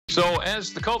So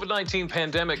as the COVID-19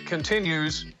 pandemic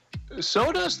continues,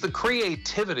 so does the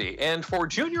creativity. And for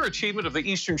Junior Achievement of the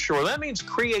Eastern Shore, that means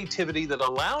creativity that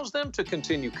allows them to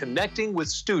continue connecting with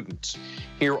students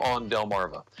here on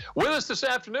Delmarva. With us this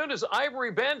afternoon is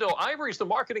Ivory Bando. Ivory's the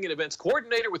Marketing and Events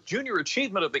Coordinator with Junior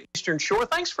Achievement of the Eastern Shore.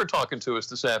 Thanks for talking to us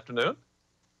this afternoon.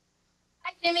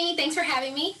 Hi, Jimmy. Thanks for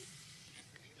having me.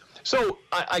 So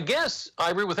I guess,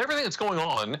 Ivory, with everything that's going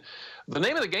on, the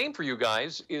name of the game for you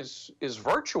guys is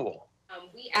virtual.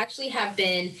 We actually have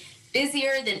been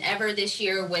busier than ever this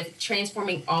year with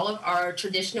transforming all of our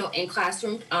traditional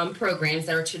in-classroom programs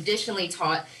that are traditionally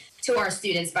taught to our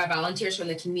students by volunteers from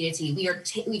the community.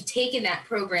 We've taken that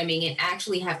programming and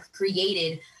actually have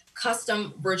created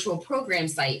custom virtual program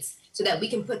sites so that we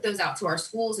can put those out to our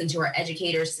schools and to our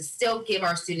educators to still give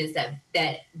our students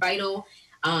that vital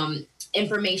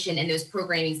information and those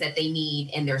programmings that they need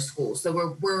in their schools.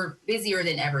 So we're busier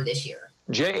than ever this year.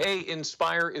 JA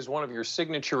Inspire is one of your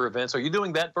signature events. Are you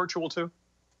doing that virtual too?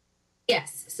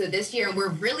 Yes. So this year, we're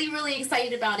really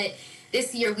excited about it.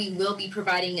 This year, we will be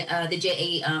providing the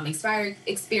JA Inspire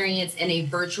experience in a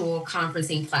virtual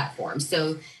conferencing platform.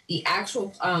 So the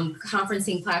actual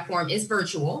conferencing platform is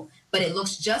virtual, but it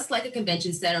looks just like a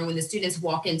convention center when the students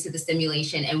walk into the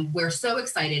simulation, and we're so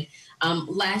excited.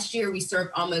 Last year, we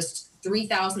served almost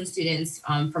 3,000 students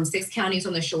from 6 counties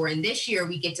on the shore. And this year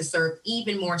we get to serve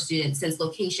even more students since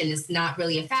location is not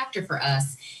really a factor for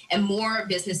us, and more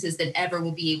businesses than ever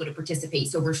will be able to participate.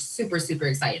 So we're super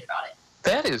excited about it.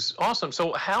 That is awesome.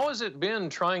 So how has it been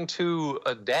trying to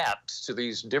adapt to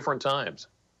these different times?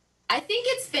 I think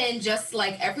it's been just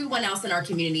like everyone else in our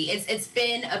community. It's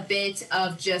been a bit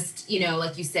of just,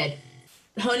 like you said,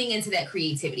 honing into that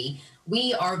creativity.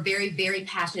 We are very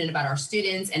passionate about our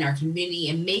students and our community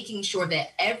and making sure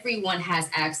that everyone has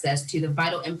access to the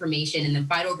vital information and the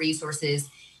vital resources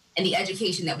and the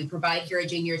education that we provide here at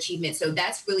Junior Achievement. So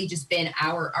that's really just been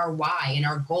our why, and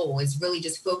our goal is really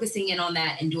just focusing in on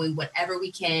that and doing whatever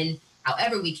we can,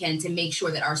 however we can, to make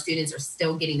sure that our students are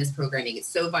still getting this programming. It's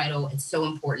so vital, it's so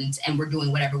important, and we're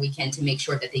doing whatever we can to make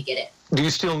sure that they get it. Do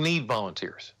you still need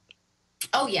volunteers?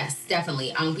 Oh, yes,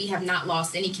 definitely. We have not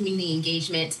lost any community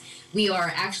engagement. We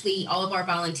are actually, all of our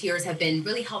volunteers have been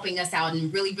really helping us out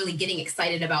and really getting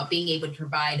excited about being able to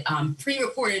provide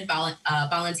pre-recorded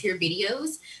volunteer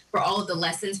videos for all of the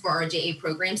lessons for our JA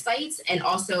program sites. And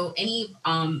also any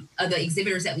of the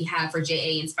exhibitors that we have for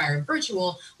JA Inspired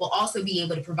Virtual will also be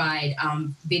able to provide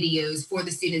videos for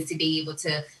the students to be able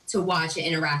to watch and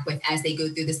interact with as they go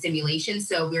through the simulation.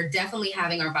 So we're definitely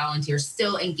having our volunteers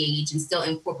still engaged and still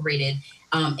incorporated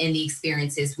in the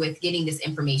experiences with getting this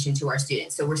information to our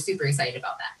students. So we're super excited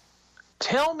about that.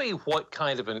 Tell me what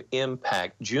kind of an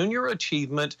impact Junior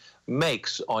Achievement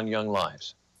makes on young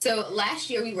lives. So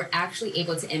last year, we were actually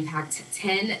able to impact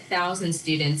 10,000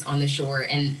 students on the shore,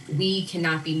 and we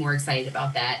cannot be more excited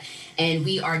about that. And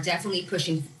we are definitely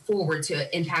pushing forward to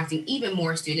impacting even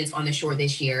more students on the shore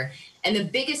this year. And the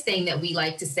biggest thing that we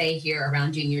like to say here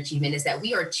around Junior Achievement is that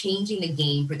we are changing the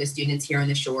game for the students here on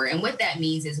the shore. And what that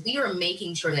means is we are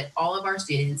making sure that all of our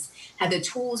students have the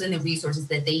tools and the resources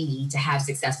that they need to have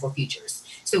successful futures.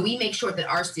 So we make sure that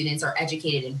our students are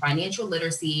educated in financial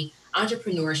literacy,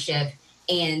 entrepreneurship,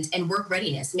 and work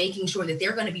readiness, making sure that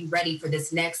they're going to be ready for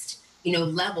this next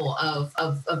level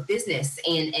of business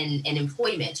and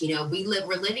employment.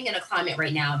 We're living in a climate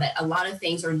right now that a lot of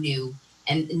things are new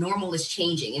and normal is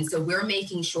changing. And so we're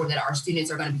making sure that our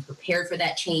students are going to be prepared for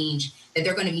that change, that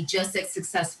they're going to be just as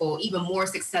successful, even more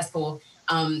successful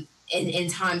in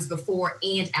times before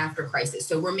and after crisis.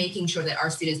 So we're making sure that our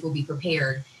students will be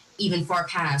prepared even far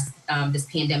past this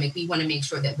pandemic. We want to make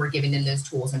sure that we're giving them those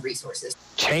tools and resources.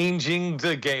 Changing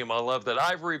the game. I love that.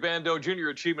 Ivory Bando, Junior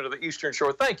Achievement of the Eastern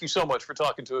Shore. Thank you so much for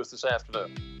talking to us this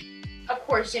afternoon. Of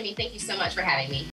course, Jimmy. Thank you so much for having me.